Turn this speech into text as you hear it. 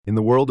In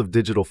the world of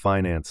digital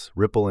finance,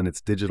 Ripple and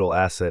its digital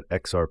asset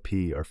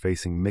XRP are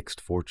facing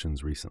mixed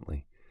fortunes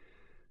recently.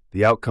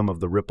 The outcome of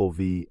the Ripple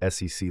v.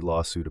 SEC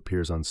lawsuit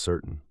appears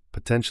uncertain,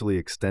 potentially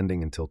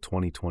extending until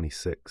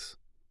 2026,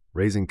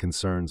 raising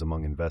concerns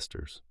among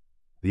investors.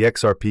 The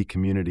XRP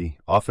community,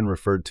 often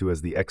referred to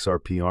as the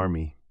XRP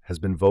Army, has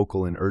been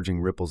vocal in urging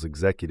Ripple's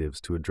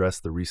executives to address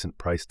the recent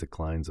price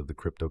declines of the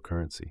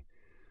cryptocurrency.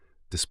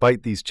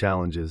 Despite these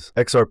challenges,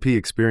 XRP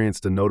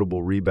experienced a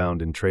notable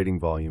rebound in trading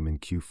volume in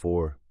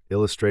Q4,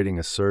 illustrating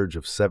a surge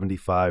of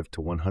 75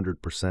 to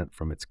 100%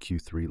 from its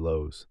Q3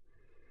 lows.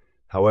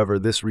 However,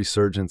 this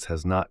resurgence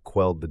has not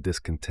quelled the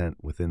discontent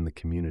within the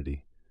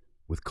community,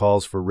 with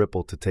calls for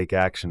Ripple to take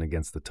action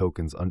against the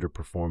token's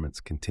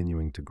underperformance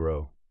continuing to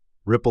grow.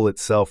 Ripple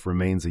itself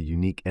remains a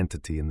unique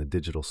entity in the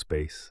digital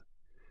space,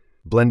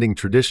 blending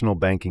traditional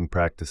banking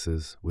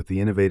practices with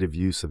the innovative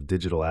use of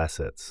digital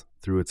assets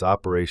through its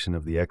operation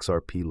of the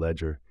XRP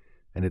ledger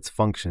and its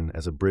function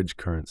as a bridge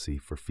currency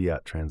for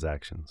fiat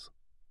transactions.